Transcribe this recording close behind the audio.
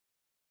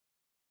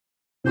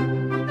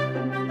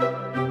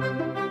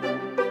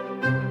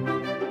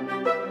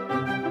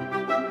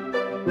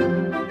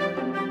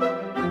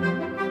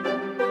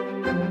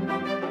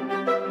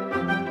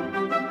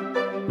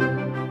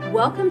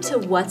Welcome to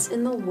What's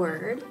in the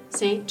Word,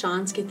 St.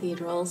 John's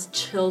Cathedral's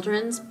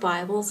Children's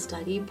Bible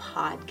Study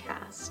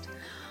Podcast.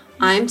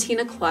 I'm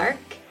Tina Clark.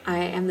 I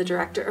am the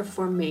Director of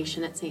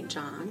Formation at St.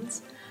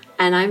 John's,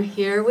 and I'm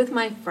here with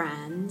my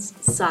friends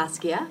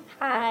Saskia.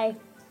 Hi.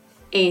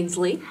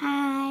 Ainsley.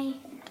 Hi.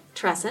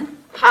 Tresson.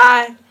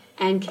 Hi.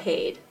 And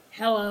Cade.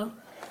 Hello.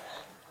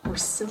 We're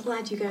so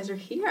glad you guys are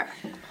here.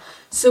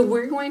 So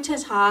we're going to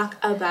talk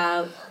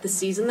about the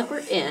season that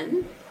we're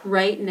in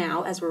right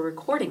now as we're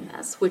recording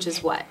this, which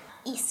is what?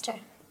 Easter.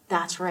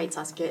 That's right,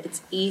 Saskia.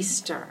 It's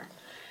Easter.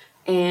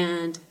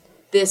 And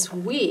this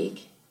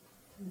week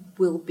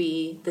will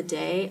be the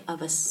day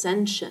of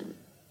Ascension.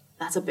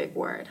 That's a big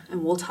word.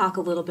 And we'll talk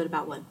a little bit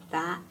about what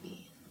that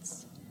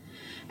means.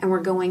 And we're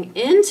going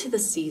into the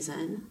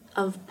season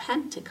of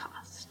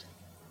Pentecost.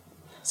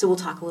 So we'll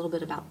talk a little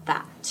bit about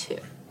that too.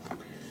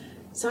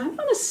 So I'm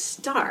going to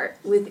start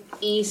with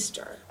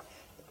Easter.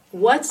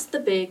 What's the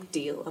big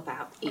deal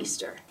about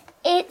Easter?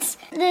 It's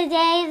the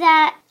day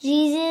that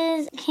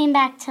Jesus came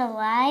back to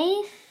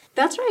life.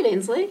 That's right,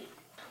 Ainsley.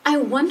 I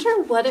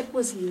wonder what it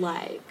was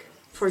like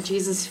for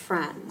Jesus'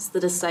 friends,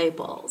 the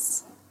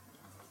disciples,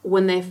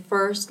 when they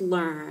first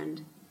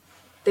learned.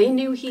 They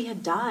knew he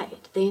had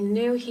died. They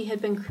knew he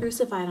had been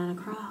crucified on a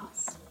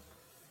cross.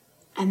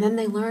 And then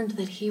they learned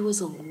that he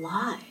was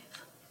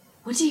alive.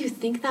 What do you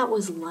think that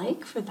was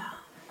like for them?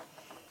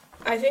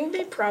 I think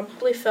they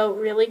probably felt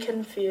really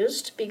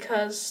confused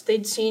because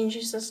they'd seen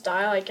Jesus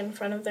die in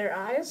front of their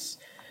eyes,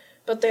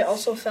 but they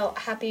also felt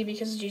happy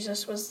because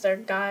Jesus was their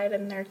guide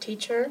and their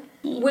teacher.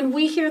 When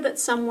we hear that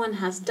someone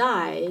has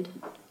died,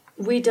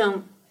 we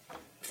don't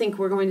think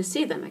we're going to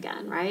see them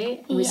again,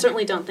 right? Yeah. We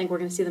certainly don't think we're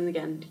going to see them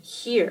again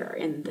here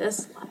in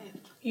this life.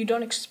 You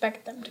don't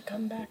expect them to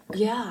come back.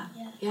 Yeah,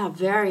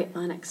 very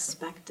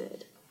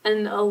unexpected.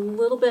 And a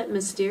little bit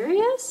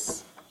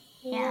mysterious?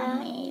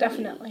 Yeah,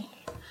 definitely.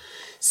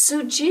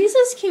 So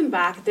Jesus came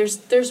back.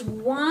 There's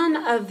one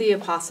of the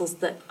apostles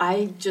that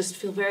I just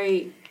feel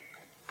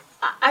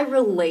I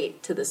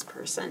relate to this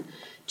person.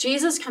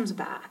 Jesus comes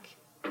back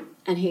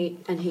and he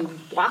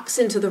walks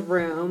into the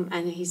room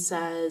and he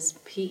says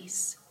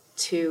peace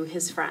to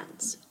his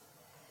friends.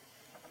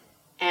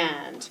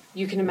 And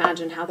you can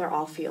imagine how they're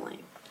all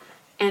feeling.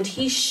 And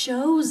he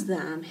shows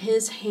them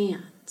his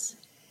hands,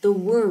 the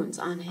wounds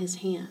on his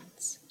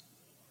hands.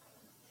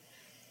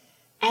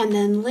 And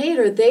then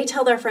later, they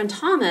tell their friend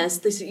Thomas,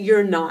 they say,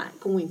 "You're not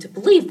going to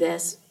believe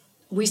this.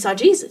 We saw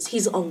Jesus.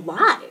 He's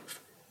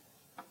alive.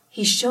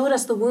 He showed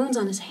us the wounds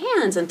on his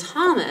hands." And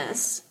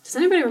Thomas, does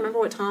anybody remember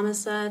what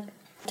Thomas said?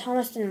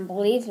 Thomas didn't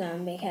believe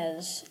them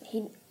because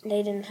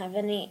they didn't have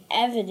any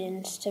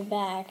evidence to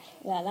back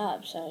that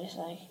up. So he's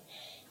like,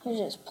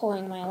 "You're just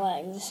pulling my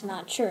leg. This is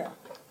not true."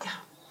 Yeah,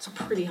 it's a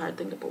pretty hard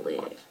thing to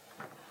believe.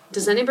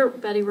 Does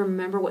anybody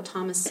remember what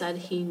Thomas said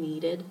he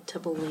needed to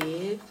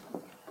believe?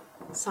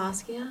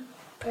 Saskia?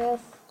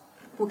 Proof.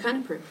 What kind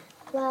of proof?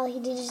 Well, he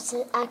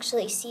didn't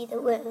actually see the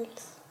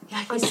wounds.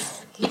 Yeah,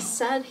 he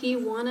said he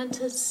wanted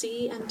to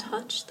see and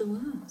touch the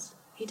wounds.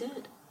 He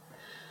did.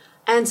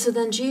 And so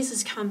then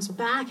Jesus comes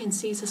back and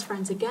sees his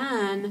friends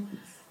again,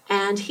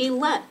 and he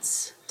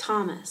lets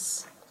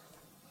Thomas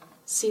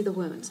see the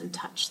wounds and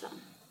touch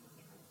them.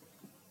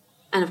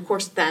 And of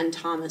course, then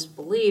Thomas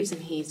believes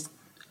and he's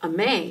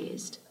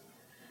amazed.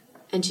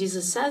 And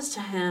Jesus says to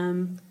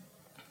him,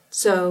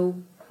 "So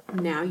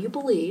now you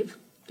believe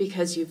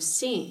because you've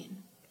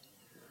seen.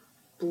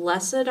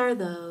 Blessed are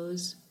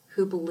those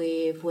who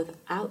believe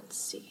without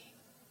seeing."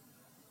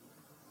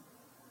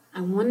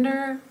 I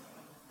wonder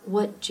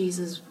what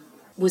Jesus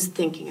was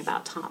thinking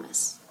about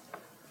Thomas.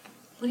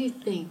 What do you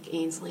think,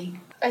 Ainsley?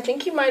 I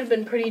think he might have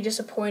been pretty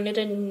disappointed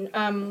in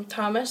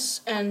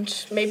Thomas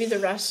and maybe the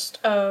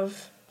rest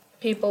of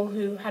people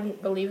who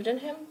hadn't believed in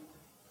him.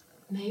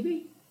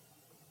 Maybe.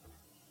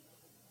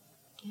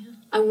 Yeah.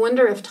 I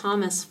wonder if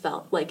Thomas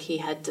felt like he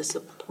had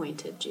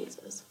disappointed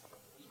Jesus.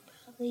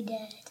 Probably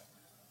did.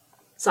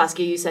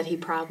 Saskia, you said he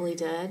probably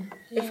did?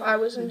 If I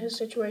was in his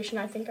situation,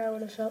 I think I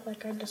would have felt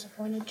like I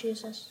disappointed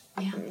Jesus.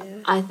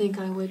 Yeah, I think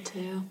I would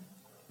too.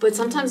 But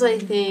sometimes I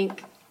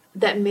think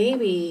that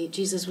maybe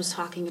Jesus was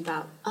talking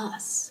about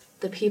us,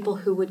 the people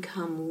who would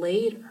come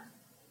later,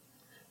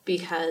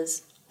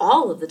 because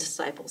all of the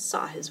disciples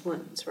saw his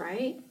wounds,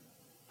 right?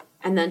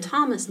 And then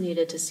Thomas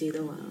needed to see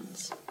the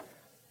wounds.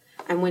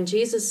 And when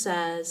Jesus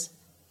says,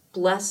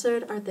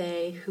 "Blessed are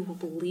they who will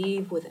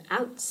believe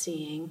without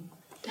seeing,"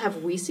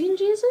 have we seen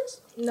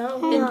Jesus?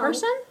 No. In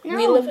person? No.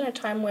 We live in a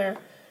time where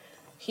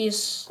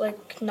he's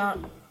not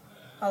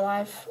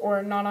alive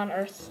or not on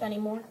earth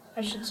anymore,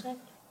 I should say.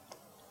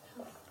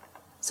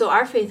 So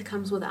our faith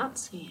comes without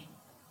seeing.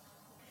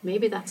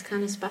 Maybe that's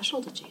kind of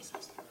special to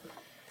Jesus.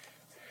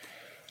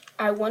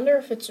 I wonder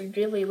if it's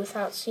really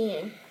without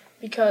seeing,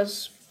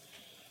 because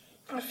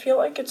I feel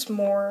like it's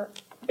more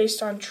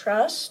based on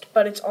trust,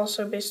 but it's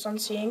also based on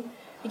seeing,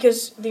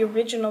 because the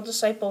original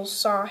disciples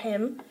saw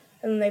him,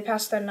 and they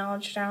passed that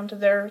knowledge down to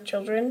their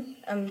children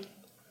and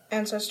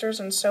ancestors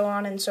and so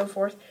on and so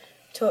forth,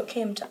 till it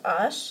came to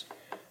us,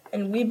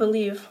 and we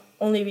believe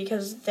only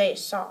because they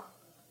saw.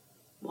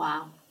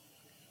 Wow.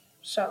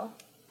 So,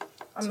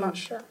 I'm not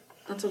sure.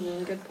 That's a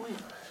really good point.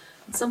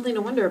 It's something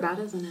to wonder about,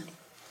 isn't it?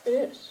 It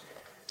is.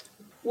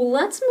 Well,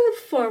 let's move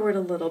forward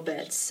a little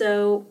bit.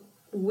 So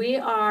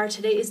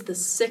today is the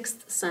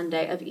 6th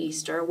Sunday of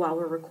Easter while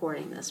we're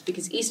recording this,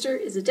 because Easter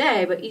is a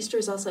day, but Easter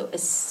is also a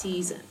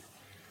season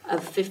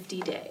of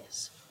 50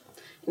 days.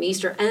 And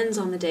Easter ends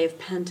on the day of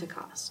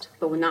Pentecost,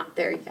 but we're not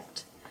there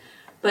yet.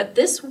 But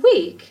this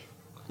week,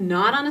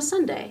 not on a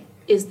Sunday,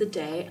 is the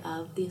day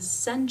of the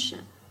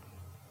Ascension.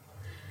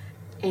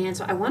 And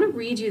so I want to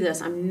read you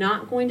this. I'm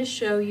not going to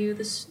show you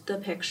the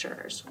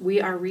pictures.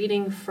 We are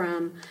reading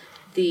from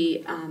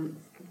the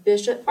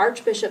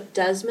Archbishop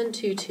Desmond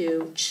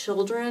Tutu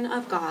Children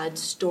of God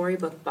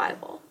Storybook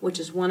Bible, which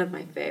is one of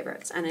my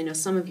favorites, and I know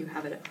some of you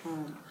have it at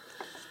home.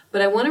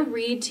 But I want to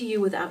read to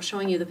you without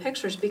showing you the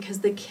pictures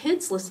because the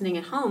kids listening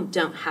at home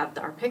don't have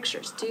our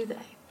pictures, do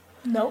they?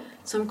 Nope.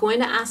 So I'm going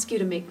to ask you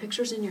to make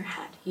pictures in your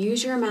head.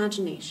 Use your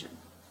imagination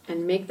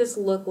and make this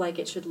look like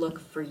it should look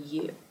for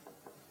you.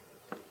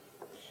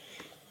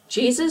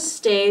 Jesus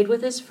stayed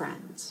with his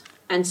friends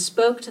and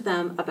spoke to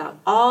them about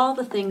all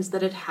the things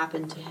that had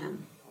happened to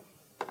him.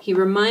 He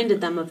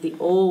reminded them of the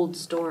old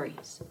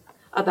stories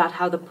about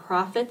how the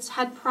prophets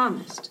had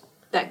promised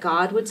that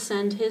God would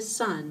send his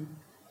Son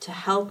to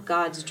help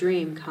God's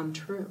dream come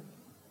true.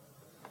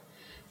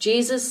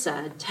 Jesus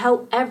said,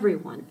 "Tell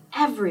everyone,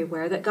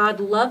 everywhere, that God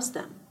loves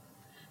them,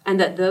 and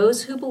that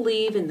those who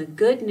believe in the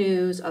good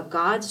news of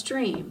God's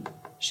dream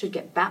should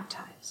get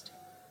baptized.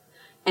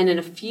 And in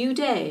a few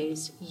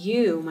days,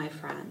 you, my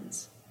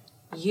friends,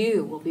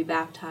 you will be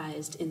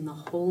baptized in the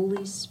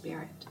Holy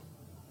Spirit."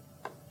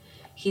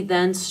 He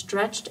then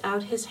stretched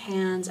out his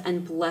hands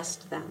and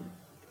blessed them,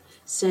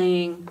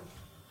 saying,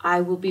 "I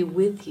will be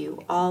with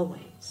you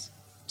always,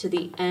 to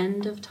the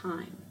end of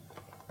time."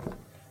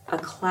 A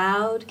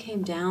cloud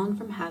came down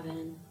from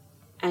heaven,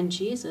 and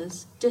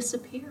Jesus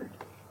disappeared.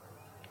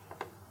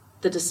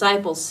 The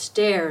disciples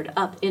stared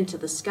up into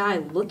the sky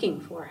looking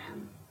for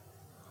him.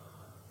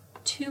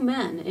 2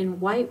 men in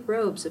white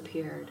robes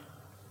appeared.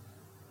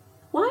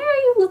 "Why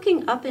are you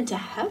looking up into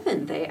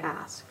heaven?" they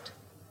asked.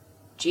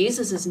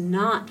 "Jesus is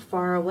not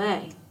far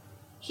away.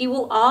 He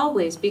will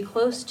always be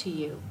close to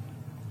you,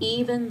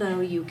 even though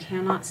you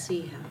cannot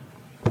see him.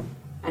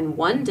 And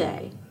one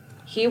day,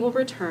 he will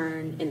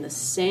return in the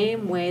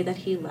same way that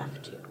he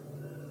left you."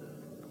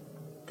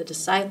 The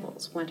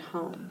disciples went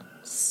home,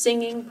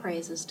 singing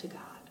praises to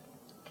God.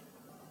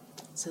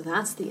 So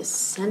that's the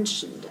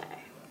Ascension Day.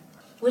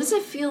 What does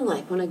it feel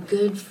like when a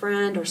good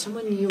friend or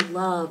someone you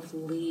love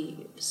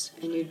leaves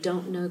and you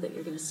don't know that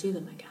you're going to see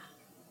them again?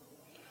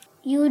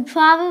 You would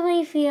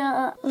probably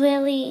feel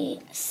really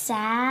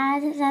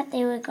sad that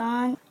they were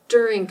gone.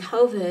 During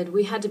COVID,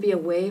 we had to be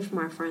away from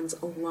our friends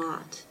a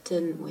lot,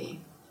 didn't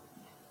we?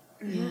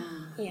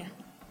 Mm-hmm. Yeah.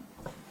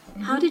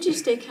 How did you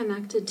stay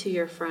connected to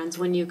your friends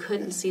when you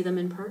couldn't see them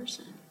in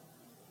person?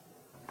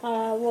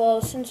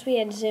 Well, since we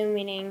had Zoom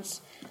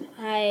meetings,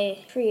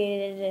 I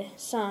created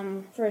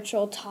some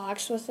virtual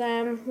talks with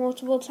them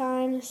multiple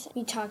times.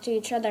 We talked to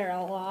each other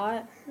a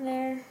lot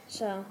there,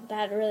 so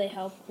that really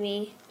helped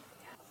me.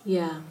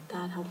 Yeah,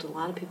 that helped a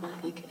lot of people, I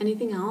think.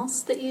 Anything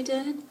else that you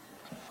did?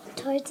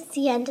 Towards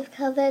the end of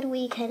COVID,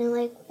 we kind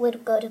of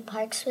would go to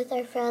parks with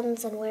our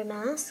friends and wear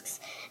masks,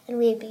 and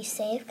we'd be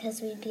safe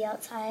because we'd be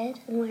outside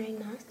and wearing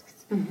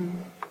masks.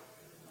 Mm-hmm.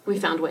 We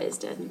found ways,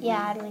 didn't we?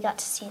 Yeah, and we got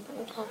to see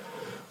them.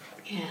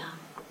 Yeah.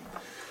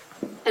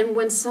 And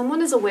when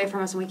someone is away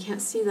from us and we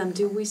can't see them,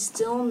 do we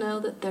still know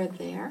that they're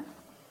there?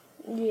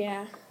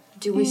 Yeah.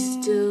 Do we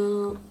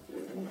still...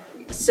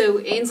 So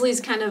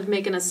Ainsley's kind of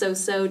making a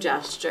so-so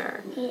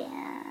gesture.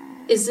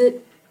 Yeah. Is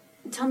it...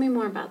 Tell me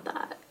more about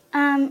that.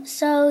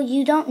 So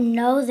you don't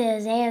know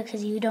they're there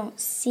because you don't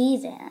see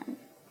them.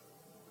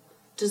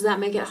 Does that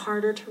make it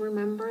harder to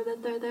remember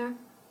that they're there?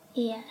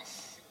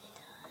 Yes.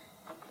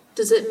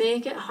 Does it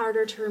make it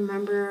harder to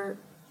remember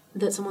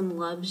that someone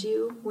loves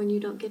you when you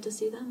don't get to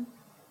see them?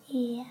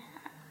 Yeah.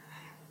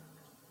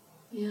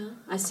 Yeah?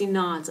 I see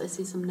nods. I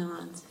see some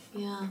nods.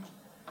 Yeah.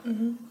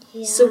 Mm-hmm.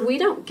 Yeah. So we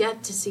don't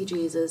get to see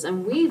Jesus,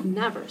 and we've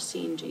never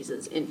seen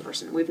Jesus in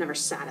person. We've never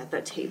sat at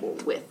the table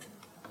with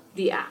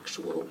the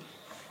actual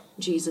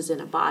Jesus in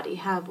a body,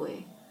 have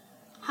we?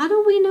 How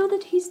do we know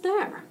that he's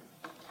there?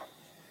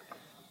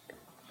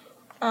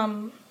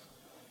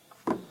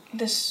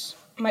 This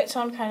might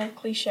sound kind of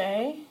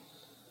cliche,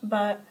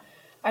 but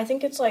I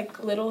think it's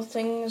like little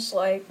things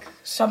like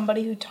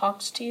somebody who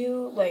talks to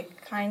you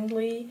like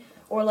kindly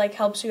or like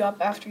helps you up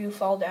after you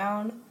fall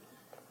down,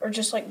 or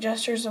just like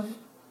gestures of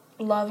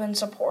love and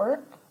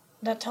support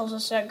that tells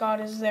us that God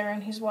is there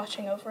and he's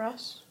watching over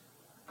us.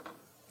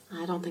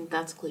 I don't think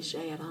that's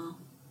cliche at all.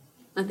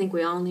 I think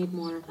we all need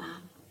more of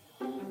that.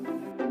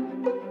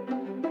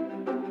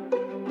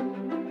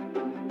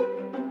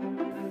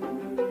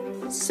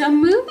 So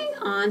moving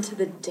on to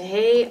the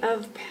day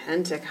of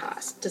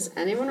Pentecost. Does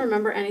anyone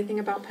remember anything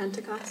about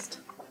Pentecost?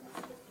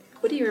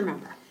 What do you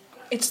remember?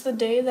 It's the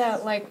day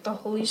that like the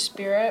Holy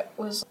Spirit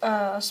was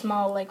a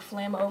small like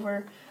flame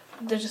over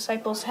the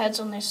disciples' heads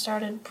when they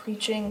started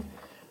preaching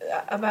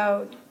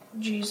about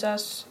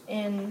Jesus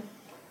in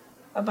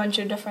a bunch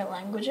of different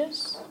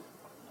languages.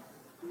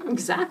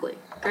 Exactly.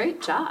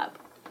 Great job.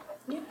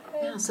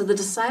 Yeah, so the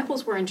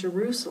disciples were in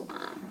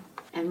Jerusalem.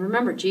 And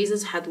remember,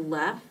 Jesus had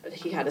left.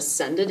 He had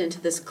ascended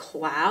into this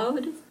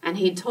cloud. And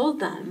he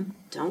told them,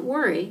 don't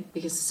worry,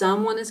 because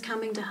someone is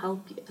coming to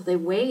help you. So they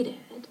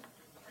waited.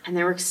 And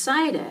they were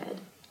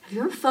excited. Have you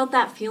ever felt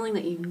that feeling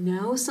that you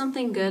know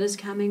something good is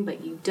coming,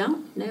 but you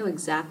don't know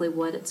exactly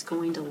what it's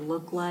going to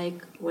look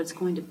like, what it's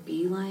going to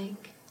be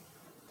like?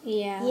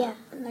 Yeah. Yeah.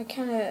 That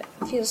kind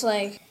of feels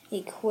like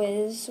a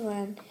quiz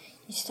when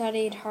you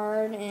studied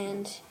hard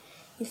and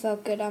you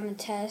felt good on the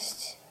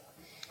test,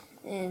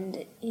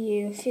 and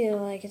you feel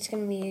like it's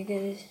going to be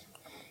good,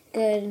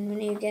 and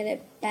when you get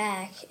it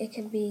back, it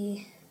could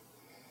be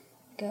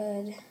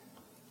good.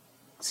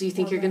 So you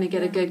think you're going to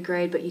get a good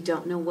grade, but you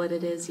don't know what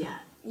it is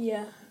yet.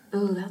 Yeah.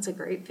 Oh, that's a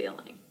great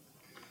feeling.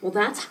 Well,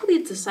 that's how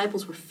the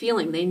disciples were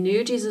feeling. They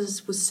knew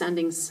Jesus was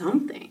sending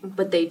something,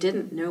 but they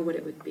didn't know what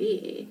it would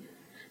be.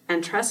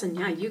 And Tresson,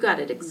 yeah, you got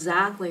it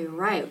exactly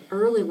right.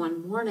 Early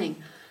one morning,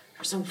 there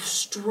was a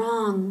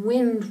strong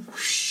wind,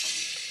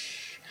 whoosh,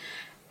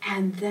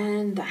 and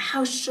then the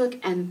house shook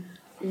and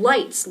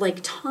lights like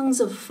tongues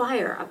of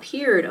fire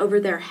appeared over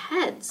their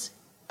heads.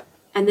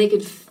 And they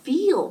could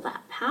feel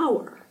that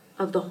power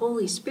of the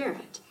Holy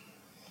Spirit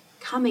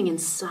coming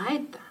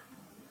inside them.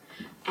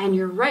 And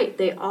you're right,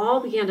 they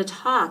all began to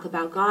talk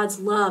about God's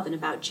love and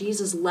about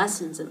Jesus'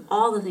 lessons and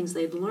all the things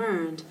they'd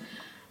learned.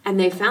 And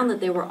they found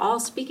that they were all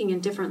speaking in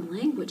different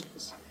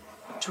languages.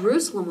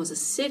 Jerusalem was a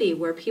city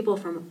where people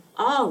from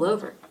all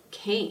over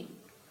came.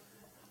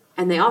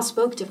 And they all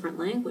spoke different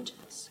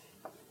languages.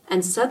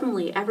 And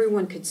suddenly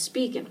everyone could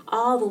speak in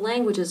all the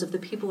languages of the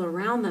people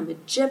around them: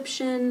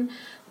 Egyptian,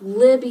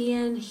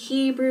 Libyan,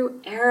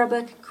 Hebrew,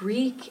 Arabic,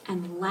 Greek,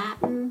 and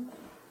Latin.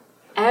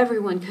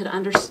 Everyone could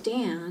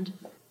understand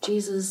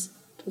Jesus'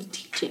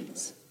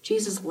 teachings,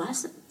 Jesus'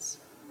 lessons.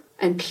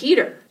 And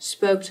Peter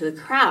spoke to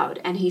the crowd,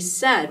 and he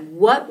said,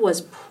 what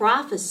was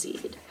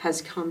prophesied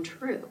has come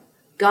true.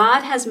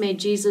 God has made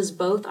Jesus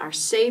both our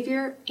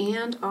Savior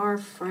and our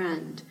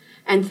friend.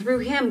 And through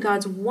him,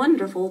 God's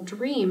wonderful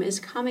dream is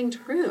coming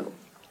true.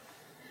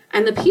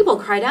 And the people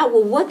cried out,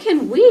 well, what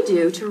can we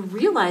do to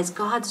realize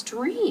God's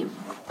dream?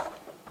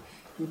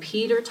 And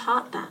Peter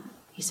taught them.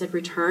 He said,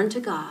 return to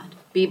God,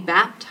 be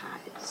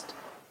baptized.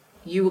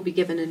 You will be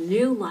given a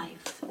new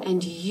life,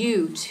 and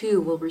you too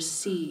will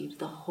receive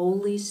the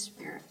Holy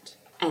Spirit.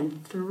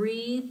 And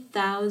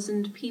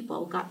 3,000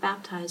 people got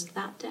baptized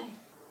that day.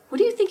 What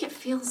do you think it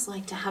feels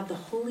like to have the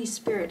Holy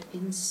Spirit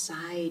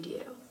inside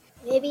you?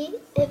 Maybe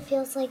it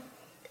feels like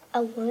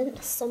a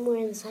warmth somewhere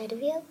inside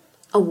of you.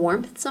 A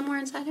warmth somewhere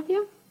inside of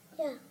you?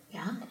 Yeah.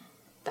 Yeah,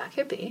 that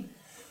could be.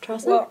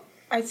 Trust Well,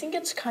 I think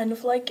it's kind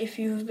of like if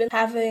you've been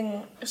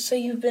say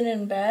you've been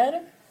in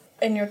bed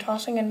and you're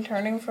tossing and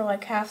turning for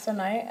like half the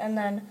night, and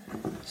then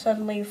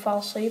suddenly you fall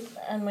asleep,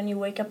 and when you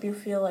wake up you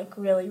feel like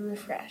really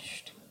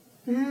refreshed.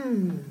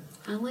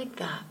 I like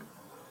that.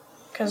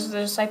 Because the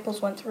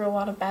disciples went through a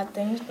lot of bad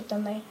things, but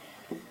then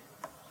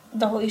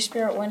the Holy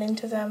Spirit went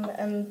into them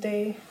and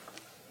they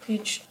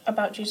preached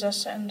about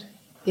Jesus and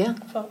Yeah,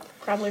 felt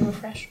probably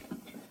refreshed.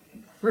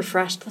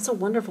 refreshed. That's a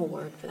wonderful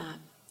word for that.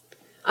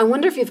 I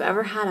wonder if you've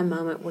ever had a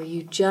moment where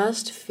you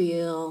just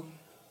feel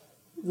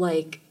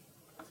like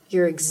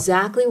you're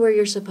exactly where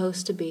you're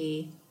supposed to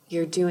be,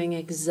 you're doing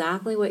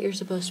exactly what you're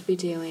supposed to be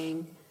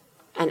doing,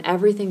 and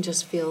everything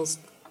just feels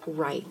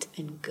right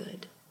and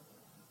good.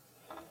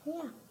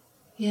 Yeah.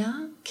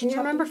 Yeah? Can you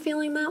remember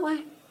feeling that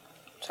way?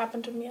 It's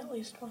happened to me at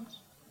least once.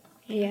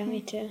 Yeah,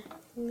 me too.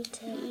 Me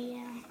too.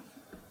 Yeah.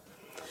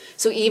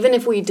 So even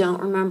if we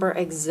don't remember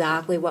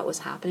exactly what was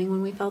happening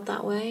when we felt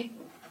that way,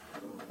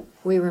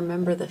 we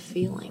remember the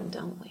feeling,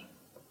 don't we?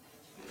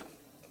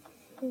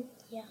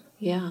 Yeah.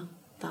 Yeah,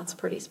 that's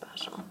pretty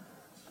special.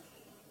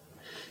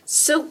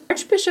 So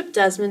Archbishop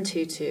Desmond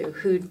Tutu,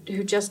 who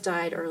just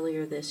died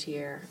earlier this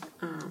year,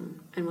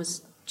 and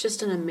was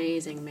just an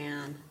amazing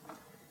man.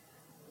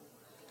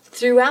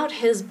 Throughout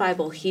his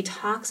Bible, he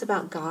talks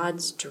about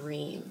God's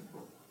dream.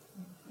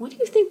 What do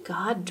you think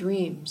God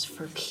dreams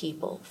for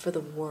people, for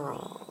the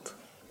world?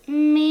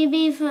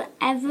 Maybe for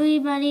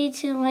everybody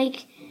to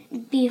like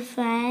be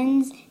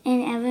friends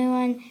and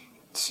everyone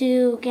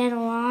to get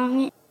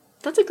along.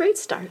 That's a great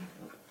start.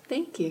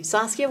 Thank you.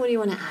 Saskia, what do you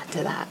want to add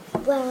to that?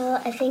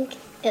 Well, I think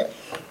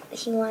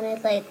he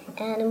wanted like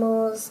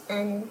animals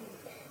and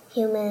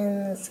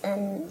humans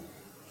and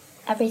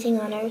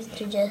everything on earth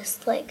to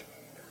just like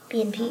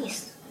be in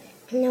peace.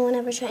 No one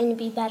ever trying to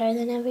be better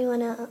than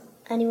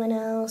anyone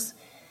else.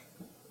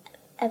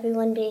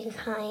 Everyone being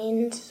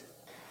kind.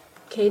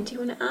 Kate, do you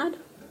want to add?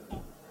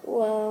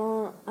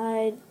 Well,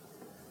 I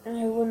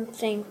wouldn't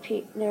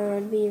think there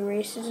would be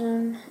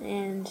racism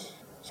and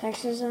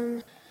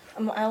sexism.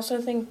 I also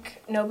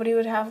think nobody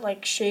would have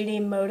like shady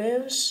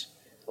motives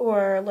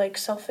or like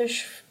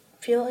selfish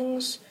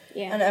feelings.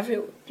 Yeah. And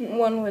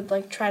everyone would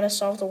like try to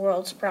solve the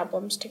world's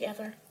problems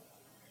together.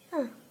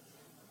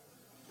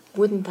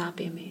 Wouldn't that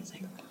be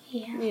amazing?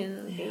 Yeah. Yeah,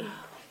 that'd be.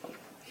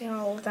 You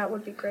know, that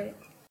would be great.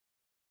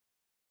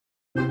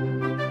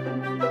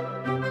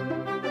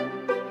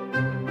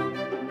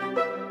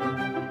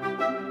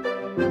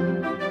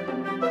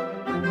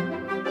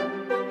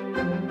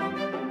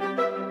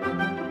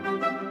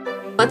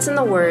 What's in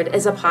the Word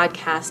is a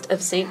podcast of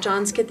St.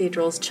 John's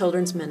Cathedral's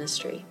Children's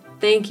Ministry.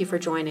 Thank you for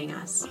joining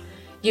us.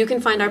 You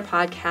can find our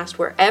podcast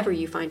wherever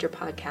you find your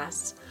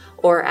podcasts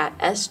or at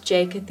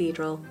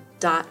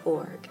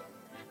sjcathedral.org.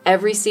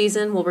 Every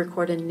season we'll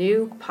record a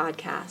new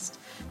podcast,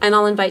 and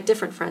I'll invite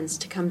different friends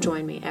to come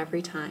join me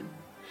every time.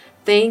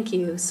 Thank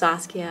you,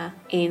 Saskia,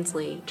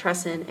 Ainsley,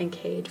 Tresson, and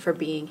Cade, for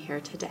being here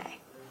today.